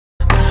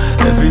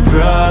every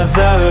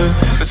brother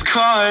that's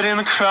caught in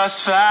the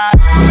crossfire.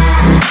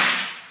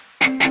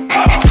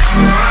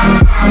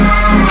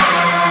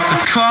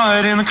 That's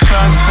caught in the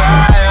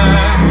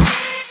crossfire.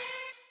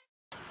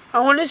 I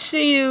want to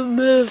see you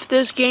move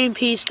this game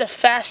piece the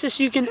fastest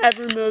you can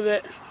ever move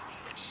it.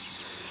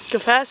 Go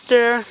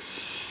faster.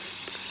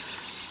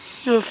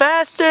 Go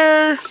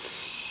faster.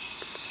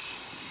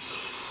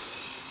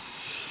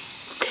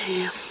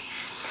 Damn.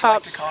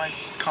 Like to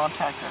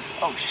contact us.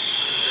 Oh,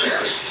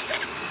 shit.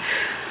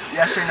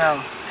 Yes or no?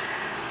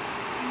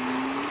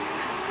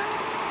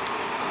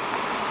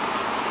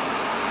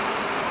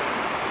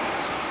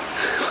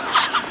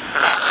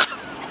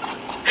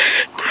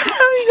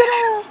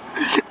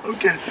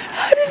 Okay.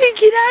 How did he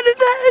get out of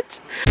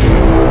that?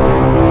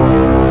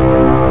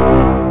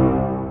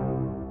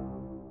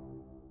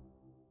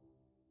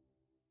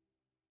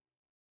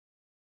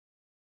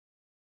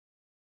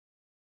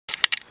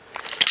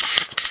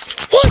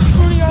 What's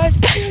going on,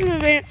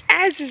 guys?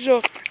 As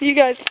usual, you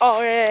guys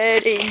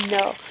already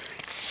know.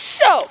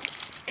 So,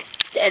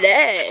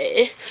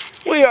 today,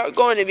 we are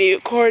going to be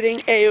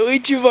recording a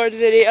Ouija board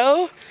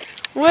video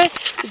with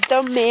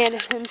the man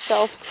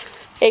himself,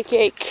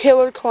 aka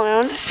Killer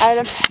Clown,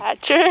 Adam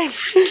Hatcher.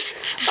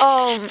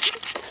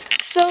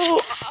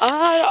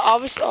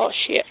 Obviously, oh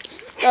shit.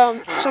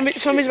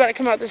 Somebody's about to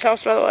come out this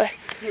house, by the way.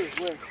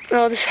 Where?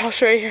 Oh, this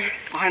house right here.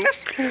 Behind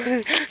us?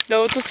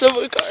 No, it's a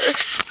silver car.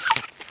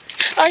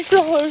 I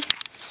saw her.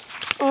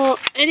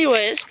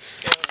 Anyways.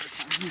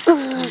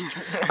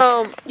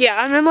 Yeah,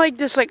 I'm in like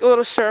this like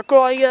little circle,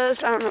 I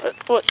guess. I don't know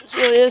what this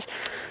really is.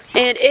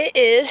 And it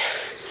is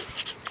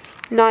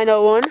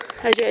 9:01,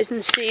 as you guys can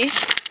see.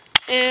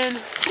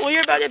 And we're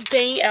about to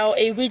bang out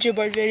a Ouija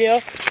board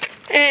video.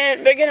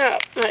 And we're gonna,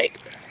 like,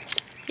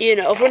 you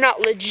know, if we're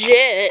not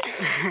legit,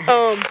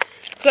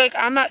 like,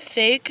 I'm not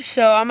fake,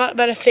 so I'm not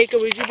about to fake a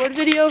Ouija board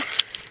video.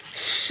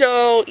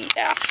 So,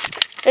 yeah.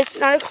 It's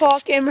 9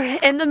 o'clock, and we're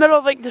in the middle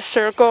of, like, the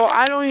circle.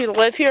 I don't even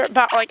live here,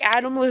 but, like,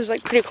 Adam lives,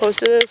 like, pretty close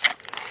to this.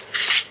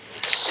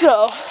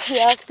 So,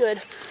 yeah, that's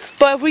good.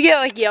 But if we get,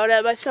 like, yelled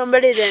at by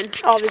somebody, then,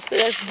 obviously,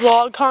 that's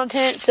vlog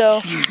content,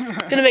 so,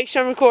 gonna make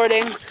sure I'm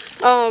recording.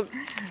 Are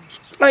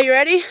you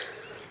ready?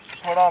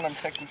 Hold on, I'm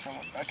texting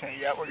someone. Okay,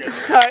 yeah, we're good.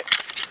 Alright.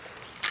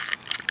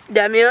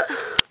 Damn it.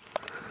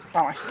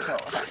 Oh, I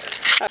forgot what happened.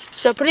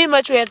 So pretty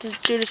much what we have to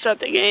do to start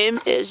the game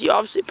is you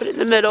obviously put it in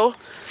the middle.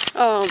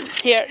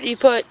 Here, you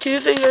put 2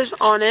 fingers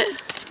on it.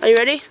 Are you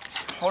ready?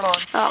 Hold on.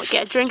 Oh,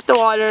 okay, drink the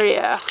water,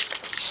 yeah.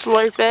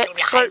 Slurp it.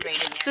 Slurp.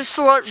 It's a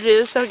slurp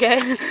juice, okay.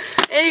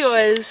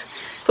 Anyways,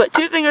 put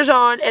 2 fingers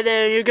on, and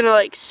then you're gonna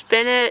like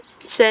spin it,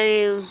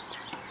 saying,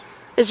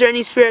 "Is there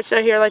any spirits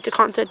out here like to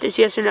contact us?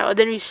 Yes or no?" And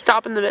then you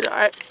stop in the middle,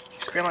 alright?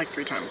 Spin like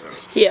 3 times though.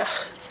 Yeah.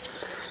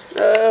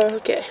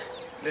 Okay.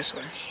 This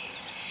way.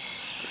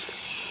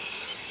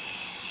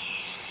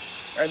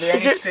 Are there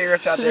any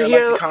spirits out there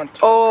like to contact?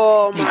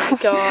 Oh my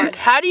god.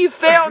 How do you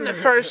fail on the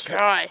first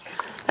try?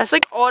 That's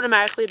like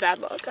automatically bad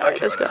luck. Alright,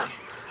 Okay, let's go.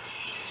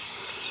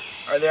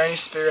 Are there any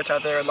spirits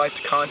out there who would like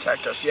to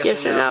contact us?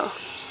 Yes, or no?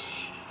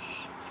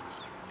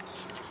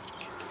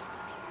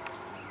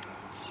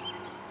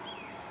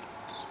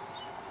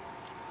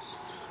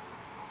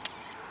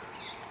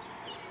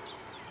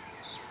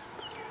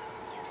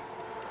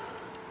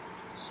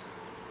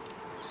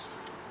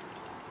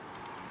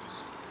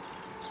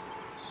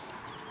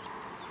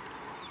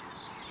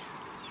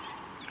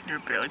 You're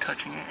barely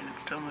touching it and it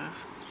still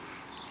moves.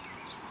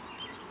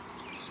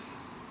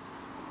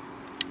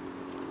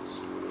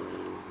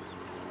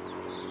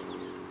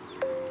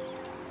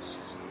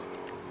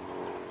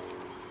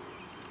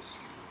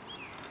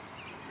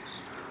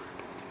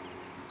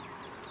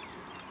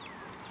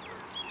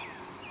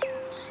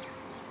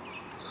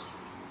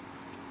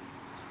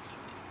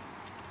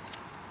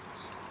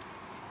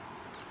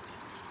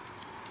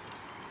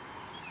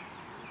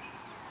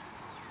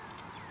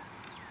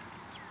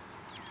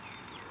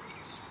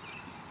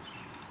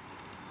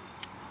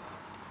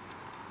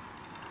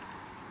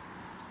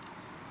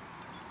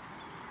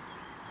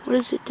 What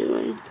is it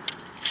doing?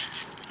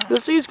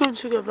 Looks like it's going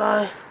to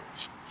goodbye.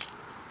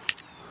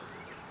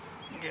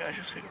 Yeah, I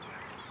should say goodbye.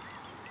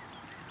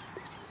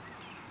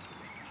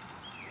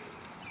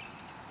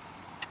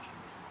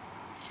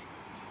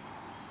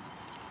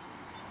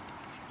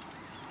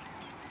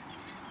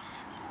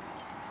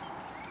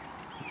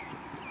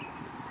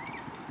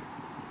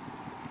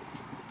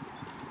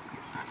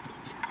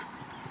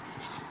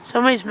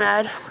 Somebody's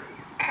mad.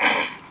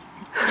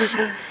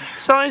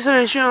 Somebody's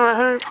shooting like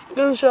 100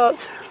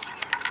 gunshots.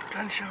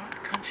 Gunshot.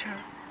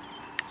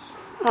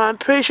 I'm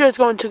pretty sure it's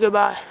going to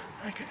goodbye.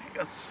 Okay,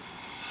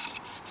 yes.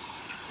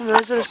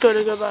 Let's just go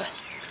to goodbye.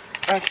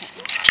 Okay.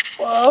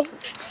 Well,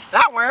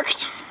 that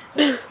worked.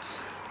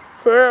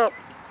 For real.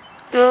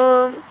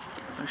 Oh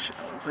shit,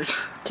 please.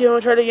 Do you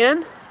want to try it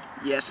again?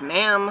 Yes,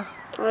 ma'am.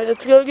 Alright,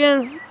 let's go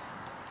again.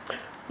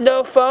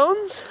 No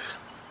phones?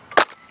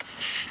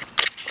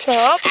 Shut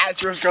up.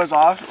 As yours goes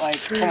off, like,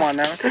 come on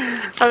now.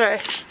 Okay.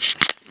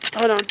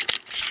 Hold on.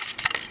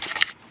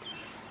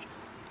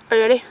 Are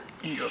you ready?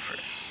 You go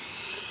first.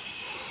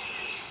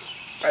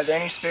 Are there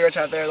any spirits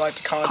out there that like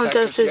to contact Contact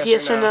us? us,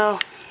 yes or no?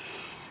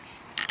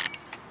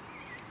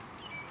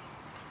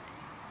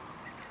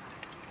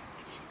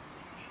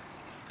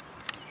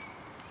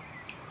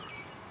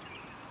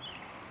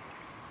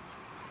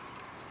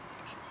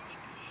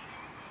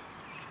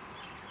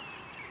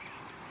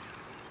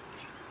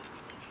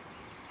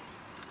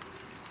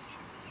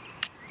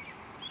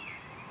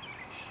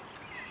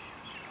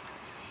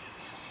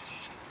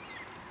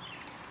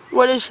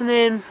 What is your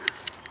name?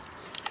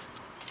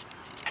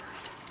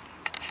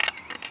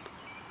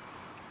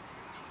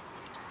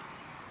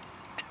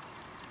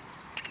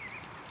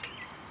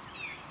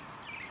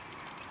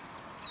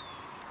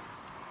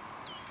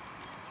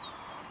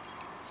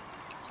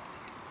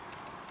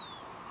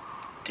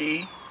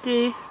 D.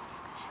 D.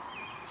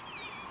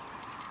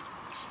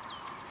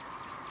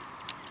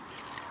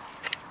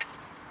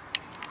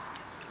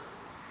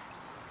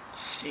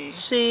 C.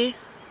 C.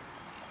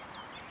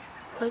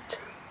 What?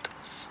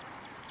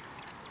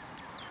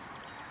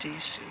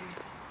 DC.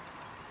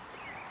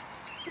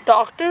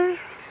 Doctor?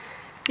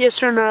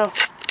 Yes or no?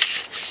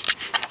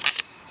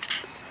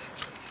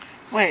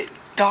 Wait,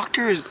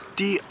 doctor is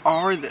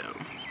DR though.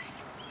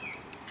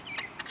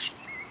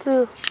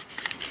 Two.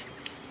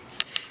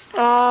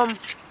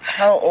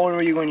 How old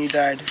were you when you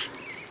died?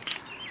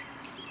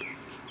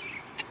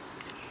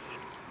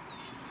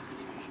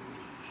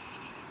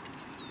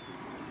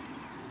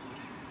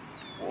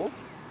 Whoa.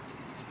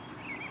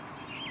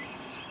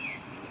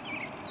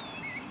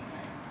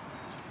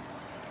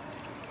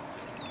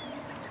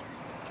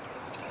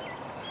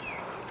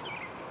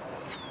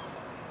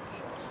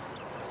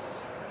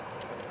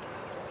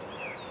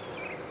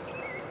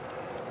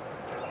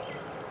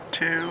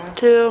 Two.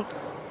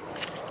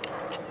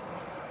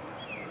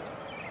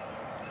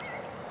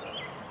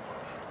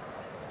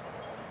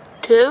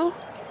 Two?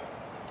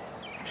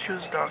 She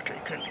was a doctor,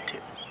 it couldn't be 2.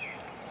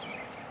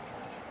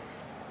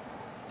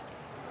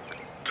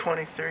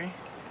 23.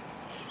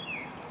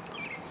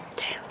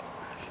 Damn.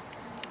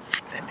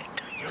 That make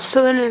 2.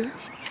 So then,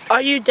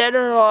 are you dead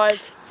or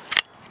alive?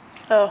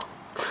 Oh.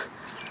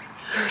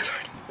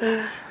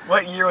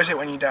 What year was it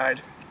when you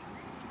died?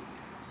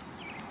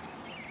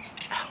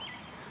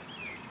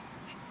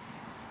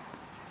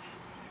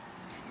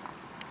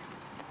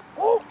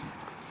 Oh.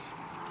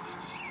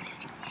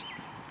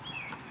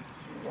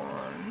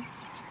 1.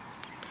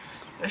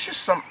 It's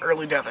just some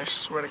early death, I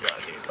swear to God,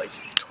 dude. Like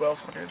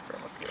 1200s, bro.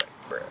 I'd be like,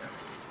 bruh.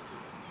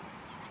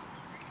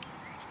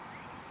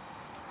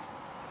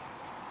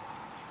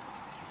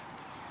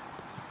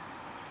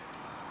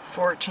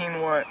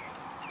 $14 what?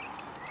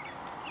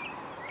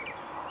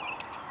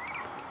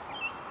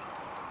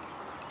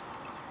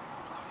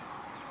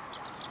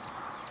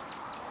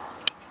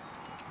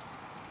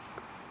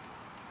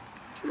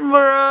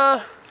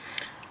 Bruh.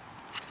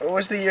 What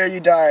was the year you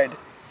died? Oh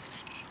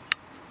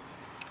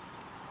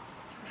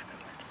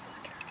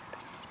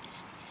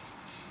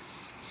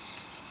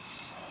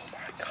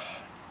my God.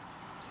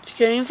 It's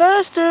getting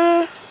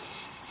faster.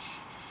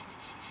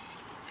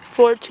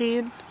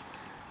 14.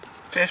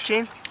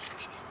 15?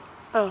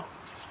 Oh.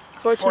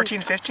 14.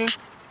 14, 15?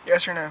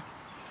 Yes or no?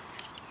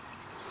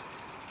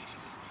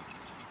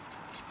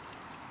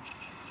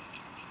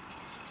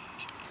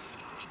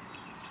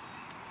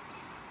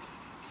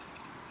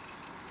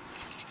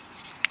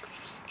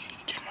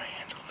 Dude, my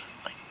hands are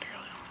like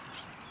barely on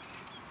this.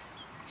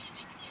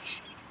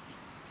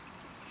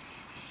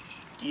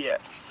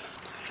 Yes.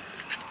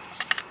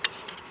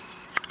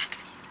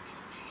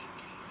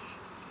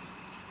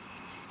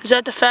 Is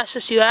that the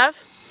fastest you have?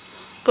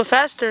 Go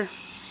faster.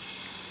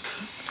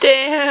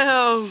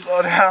 Damn.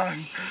 Slow down.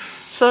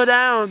 Slow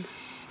down.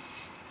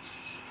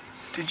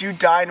 Did you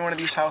die in one of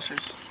these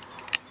houses?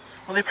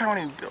 Well, they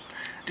probably weren't even built.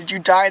 Did you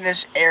die in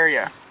this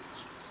area?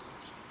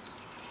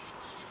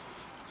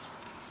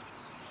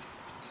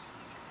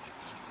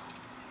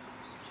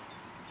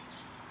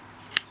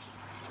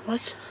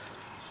 What?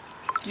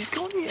 He's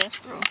going to yes,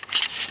 bro.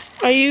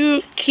 Are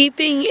you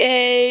keeping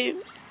a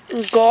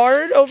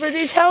guard over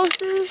these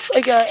houses?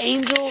 Like an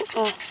angel?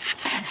 Oh,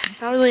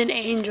 not really an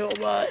angel,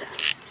 but...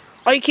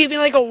 Are you keeping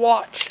like a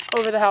watch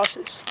over the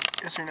houses?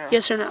 Yes or no?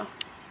 Yes or no?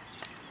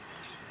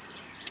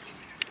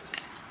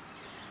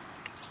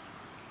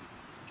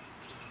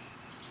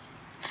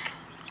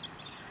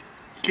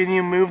 Can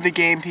you move the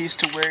game piece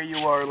to where you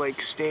are,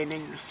 like,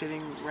 standing or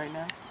sitting right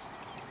now?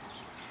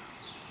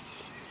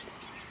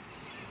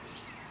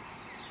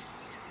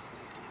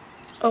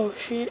 Oh,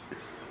 shit.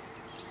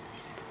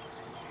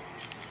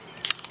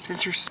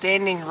 Since you're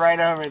standing right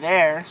over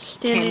there,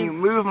 can you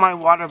move my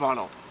water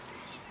bottle?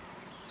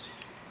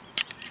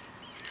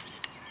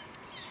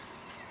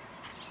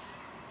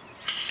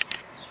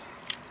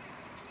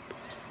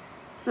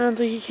 I don't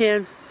think you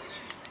can.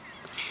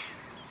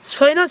 It's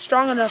probably not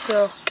strong enough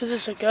though, because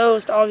it's a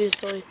ghost,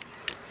 obviously.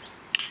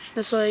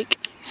 It's like...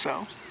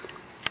 So?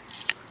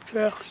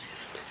 True.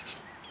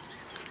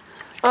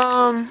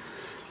 Alright,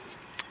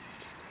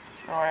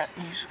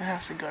 he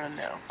has to go to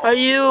no. Are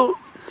you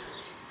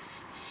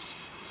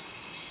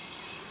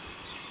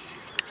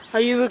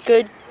a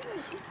good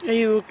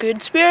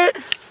spirit?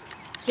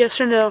 Yes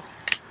or no?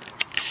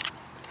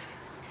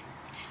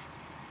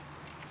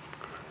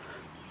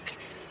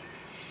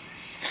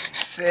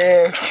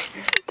 Sick.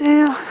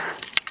 Damn. Bro,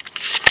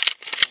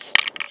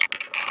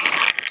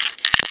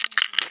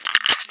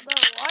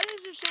 why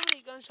is there so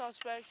many gunshots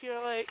back here?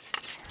 Like,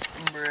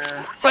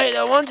 Bruh. wait,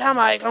 the one time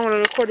I want to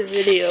record a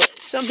video,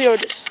 some people were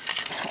just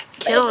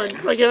killing,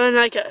 like they're in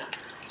like a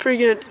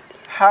freaking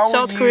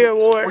South Korea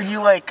war. Were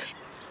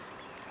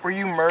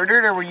you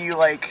murdered or were you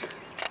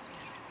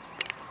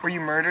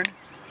murdered?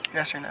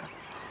 Yes or no?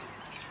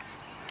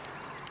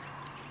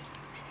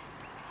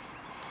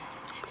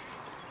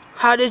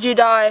 How did you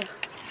die?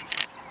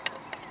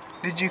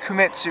 Did you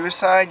commit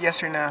suicide?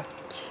 Yes or no?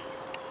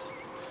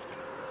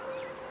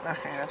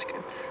 Okay, that's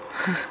good.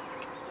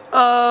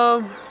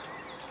 How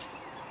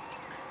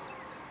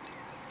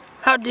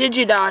did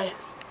you die?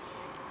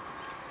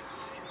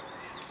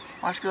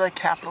 Watch me like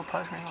capital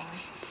punishment only.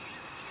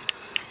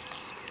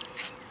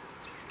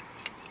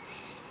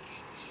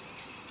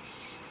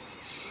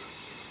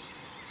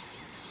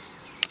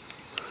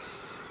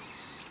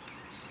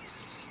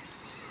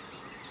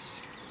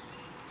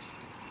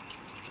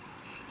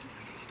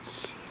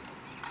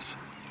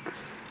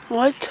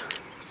 What?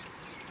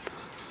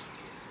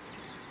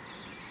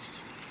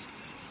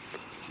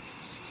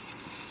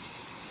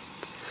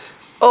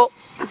 Oh.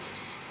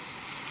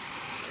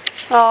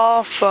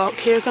 Oh, fuck.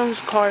 Here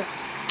comes the car.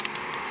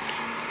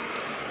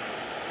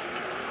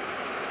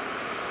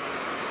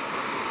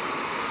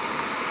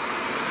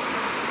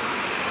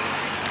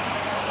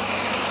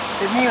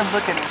 Didn't even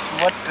look at us.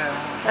 What the?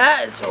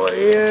 That's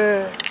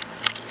weird.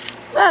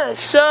 That is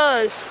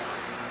sus.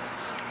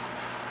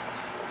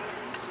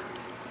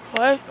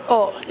 What?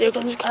 Oh, here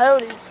comes the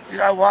coyotes. Dude,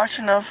 I watched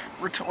enough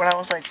when I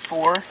was like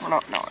 4. When I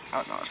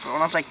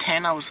was like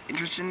 10, I was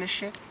interested in this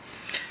shit.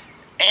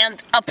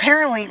 And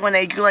apparently, when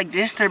they go like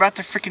this, they're about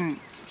to freaking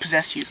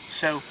possess you.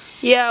 So.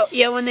 Yeah,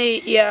 when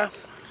they, yeah.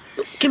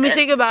 Can we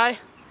say goodbye?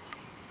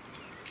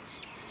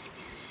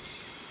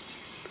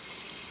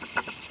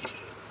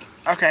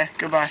 Okay,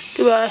 goodbye.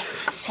 Goodbye.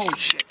 Holy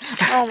shit.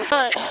 Oh my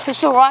god. This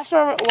is the last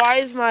one. Why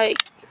is my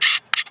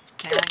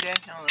Camera gay?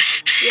 Oh,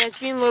 yeah, it's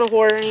being a little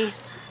horny.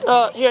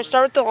 Here,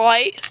 start with the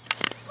light.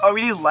 oh,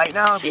 we need light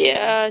now?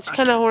 Yeah, it's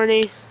kind of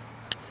horny.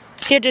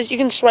 Here, you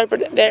can swipe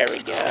it. There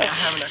we go. I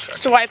have an extra.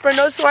 Swiper,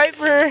 no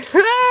swiper.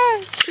 No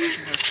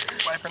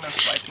swiper, no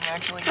swiping,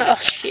 actually. Oh,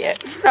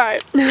 shit.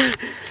 Alright.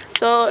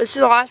 So, this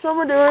is the last one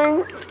we're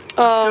doing. Let's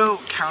go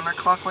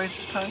counterclockwise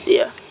this time.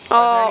 Yeah.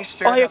 Oh,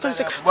 here comes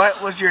the...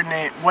 What was your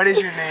name? What is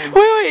your name?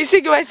 Wait,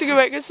 say goodbye,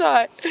 Good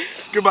shot.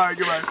 Goodbye.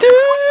 Dude,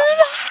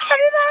 how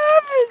did that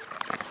happen?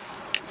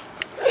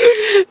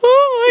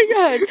 Oh my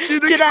god.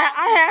 Dude,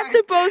 I have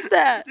to post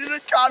that. Dude, the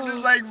cop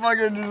just like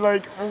fucking just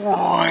like,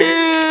 what?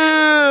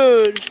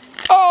 Dude.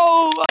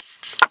 Oh.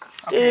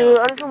 Okay, Dude,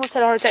 I just almost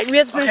had a heart attack. We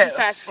have to finish this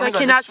fast. I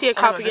cannot see a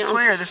cop again. This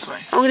way or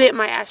this way? I'm gonna get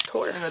my ass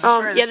tore.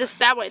 Yeah,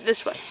 that way,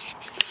 this way.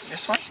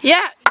 This way?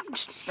 Yeah. No,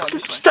 this way.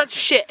 Such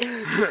shit.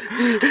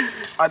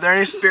 Are there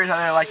any spirits out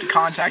there that like to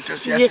contact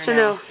us? Yes or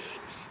no?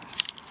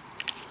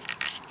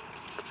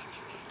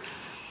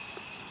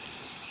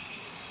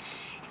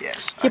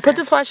 Yes. You put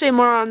the flashlight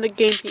more on the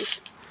game piece.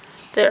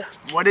 There.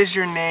 What is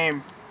your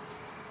name?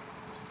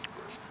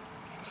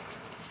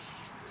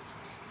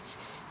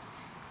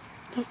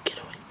 No, get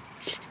away.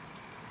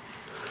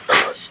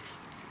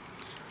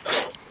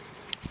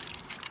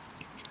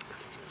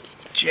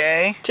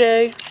 J.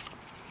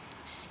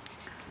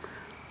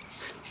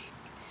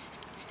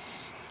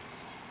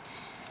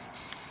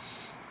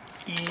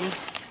 E.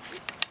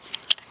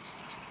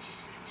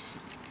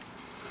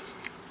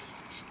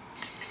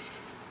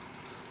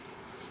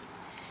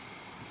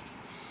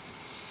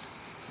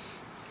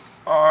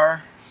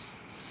 R.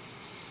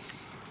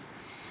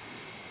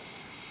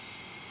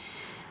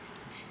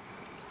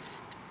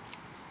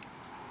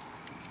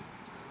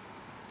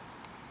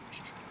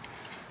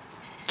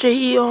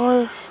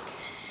 J-E-R.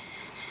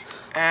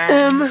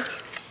 M.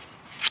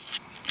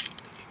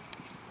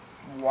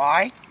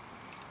 Y.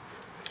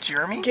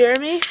 Jeremy?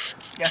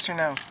 Yes or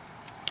no? What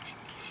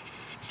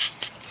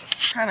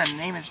kind of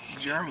name is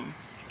Jeremy?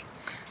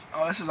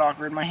 Oh, this is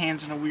awkward. My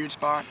hand's in a weird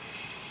spot.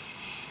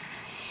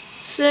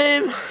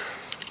 Same.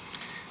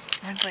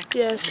 Mine's like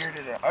yes.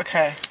 weirded out.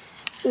 Okay.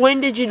 When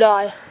did you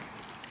die?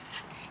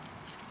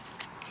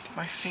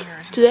 My finger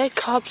is... Dude, that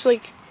cop's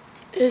like...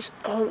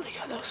 Oh my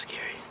god, that was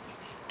scary.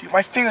 Dude,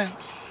 my finger...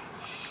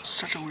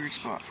 Such a weird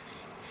spot.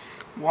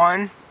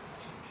 1.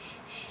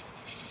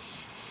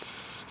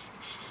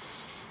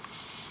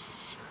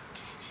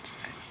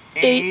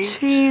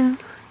 18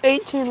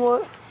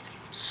 what?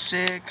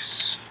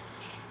 6.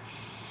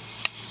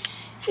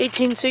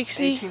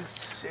 1860?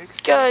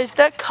 1860. Guys,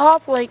 that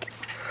cop like...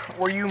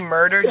 Were you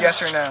murdered,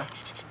 yes or no?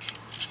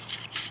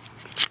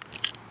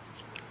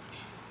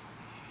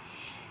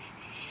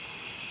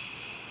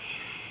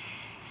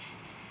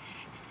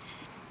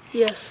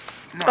 Yes.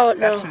 No, oh,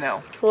 that's no.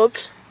 no.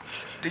 Whoops.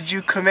 Did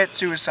you commit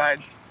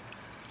suicide?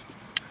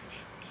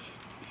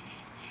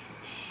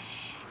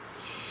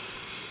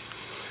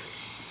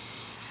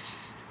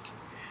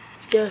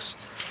 Yes.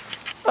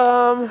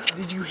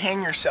 Did you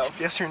hang yourself?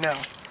 Yes or no?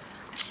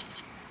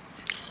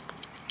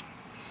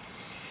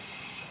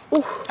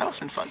 Ooh. That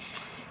wasn't fun.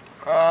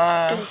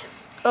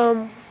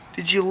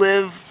 Did you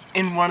live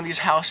in one of these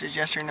houses?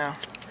 Yes or no?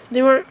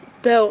 They weren't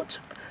built.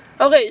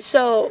 Okay,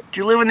 so.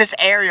 Do you live in this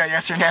area?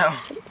 Yes or no?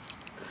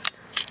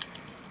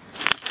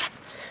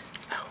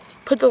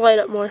 Put the light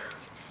up more.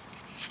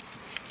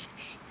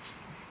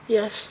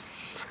 Yes.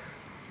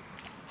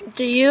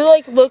 Do you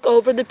like look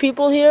over the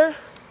people here?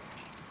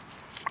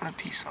 On a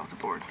piece off the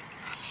board.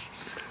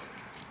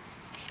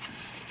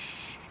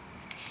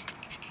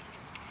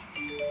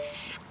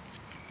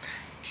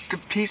 The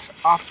piece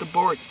off the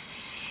board.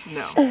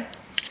 No.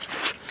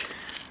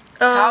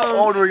 How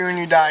old were you when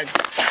you died?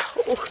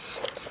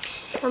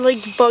 I'm like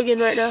bugging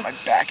right now. My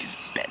back is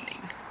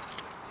bending.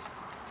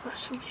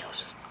 Somebody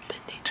else is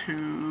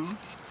bending.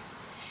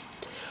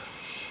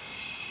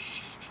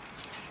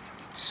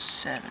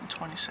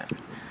 27.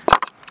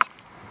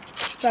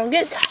 I'm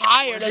getting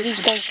tired of these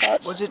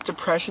gunshots. Was it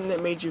depression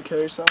that made you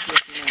kill yourself?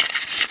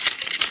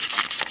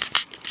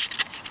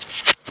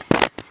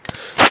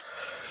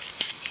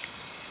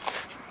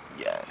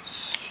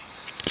 Yes.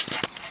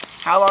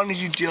 How long did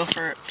you deal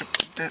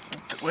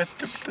with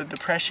the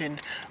depression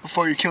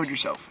before you killed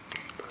yourself?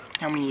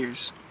 How many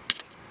years?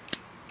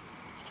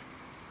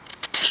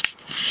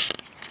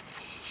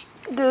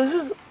 Dude, this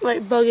is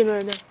like bugging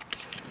right now.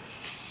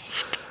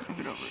 Look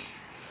it over.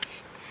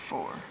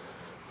 4.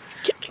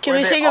 Can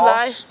we say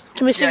goodbye?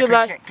 Can we say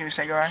goodbye? Can we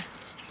say goodbye?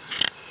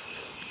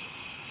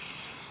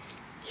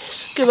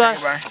 Yes. Goodbye.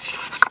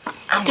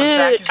 Oh,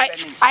 dude,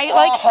 I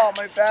like. Oh,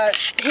 my back.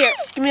 Here,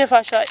 give me a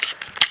flashlight.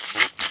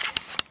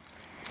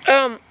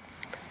 Oh,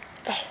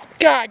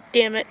 God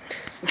damn it.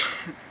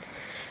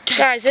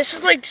 Guys, this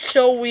is like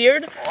so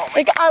weird.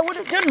 Like, I would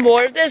have done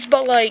more of this,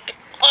 but like,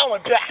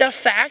 the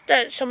fact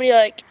that somebody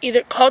like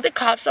either called the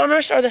cops on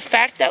us or the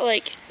fact that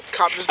like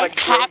Cop just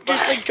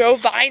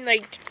drove by and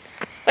like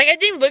I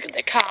didn't even look at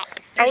the cop.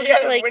 I was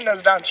had like, his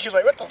windows down. She was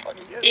like, "What the fuck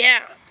are you?"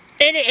 Yeah,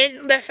 and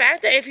the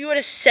fact that if you would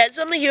have said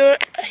something,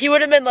 he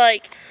would have been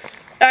like,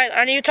 "All right,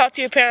 I need to talk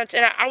to your parents,"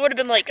 and I would have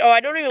been like, "Oh,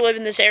 I don't even live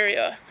in this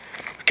area,"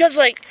 because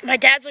like my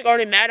dad's like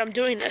already mad I'm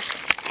doing this.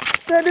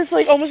 That just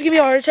like almost gave me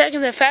a heart attack.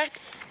 And the fact,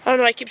 I don't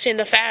know, I keep saying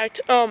the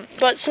fact,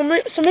 but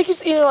somebody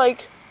keeps either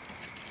like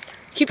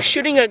keep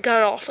shooting a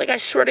gun off. Like I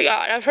swear to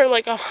God, I've heard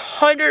like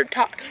 100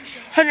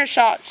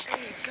 shots.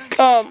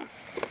 But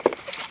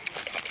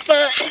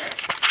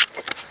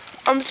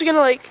I'm just gonna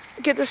like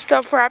get this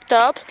stuff wrapped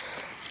up.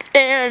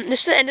 And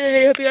this is the end of the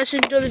video. Hope you guys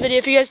enjoyed the video.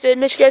 If you guys did,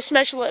 make sure you guys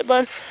smash the like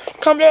button.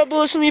 Comment down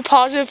below something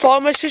positive. Follow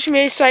my social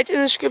media sites in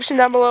the description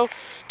down below.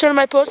 Turn on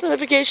my post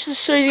notifications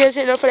so you guys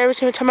get notified every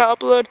single time I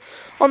upload.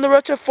 On the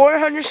road to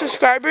 400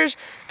 subscribers.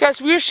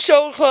 Guys, we're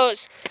so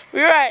close.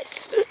 We're at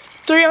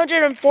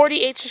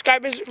 348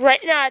 subscribers right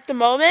now at the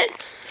moment.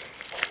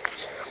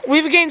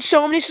 We've gained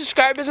so many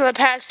subscribers in the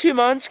past 2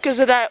 months because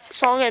of that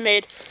song I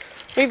made.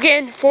 We've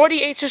gained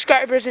 48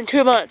 subscribers in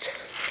 2 months.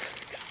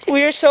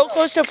 We are so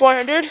close to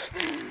 400.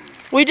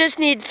 We just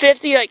need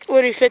 50, like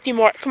literally 50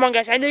 more. Come on,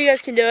 guys. I know you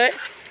guys can do it.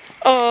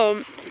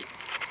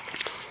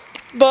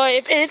 But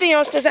if anything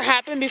else doesn't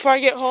happen before I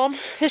get home,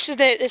 this is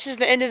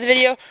the end of the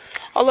video.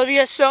 I love you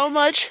guys so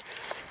much,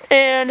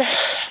 and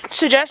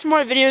suggest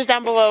more videos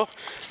down below,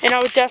 and I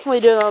would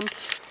definitely do them.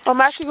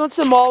 I'm actually going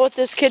to the mall with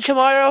this kid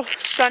tomorrow,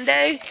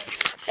 Sunday,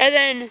 and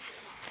then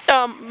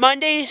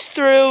Monday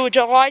through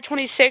July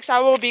 26th,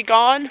 I will be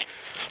gone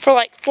for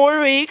like 4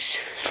 weeks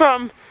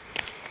from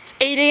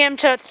 8 a.m.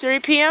 to 3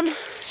 p.m.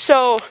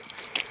 So,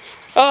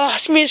 it's going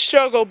to be a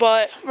struggle,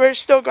 but we're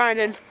still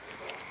grinding.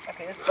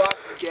 Okay, this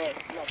box is dead.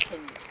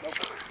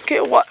 Okay,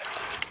 what?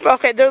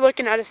 Okay, they're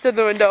looking at us through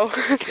the window.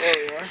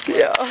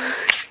 Yeah.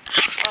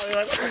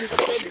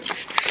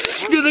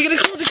 Dude, they're going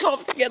to call the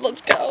cops again.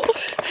 Let's go.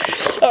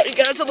 Alright,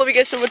 guys, I love you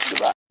guys so much.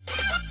 Goodbye.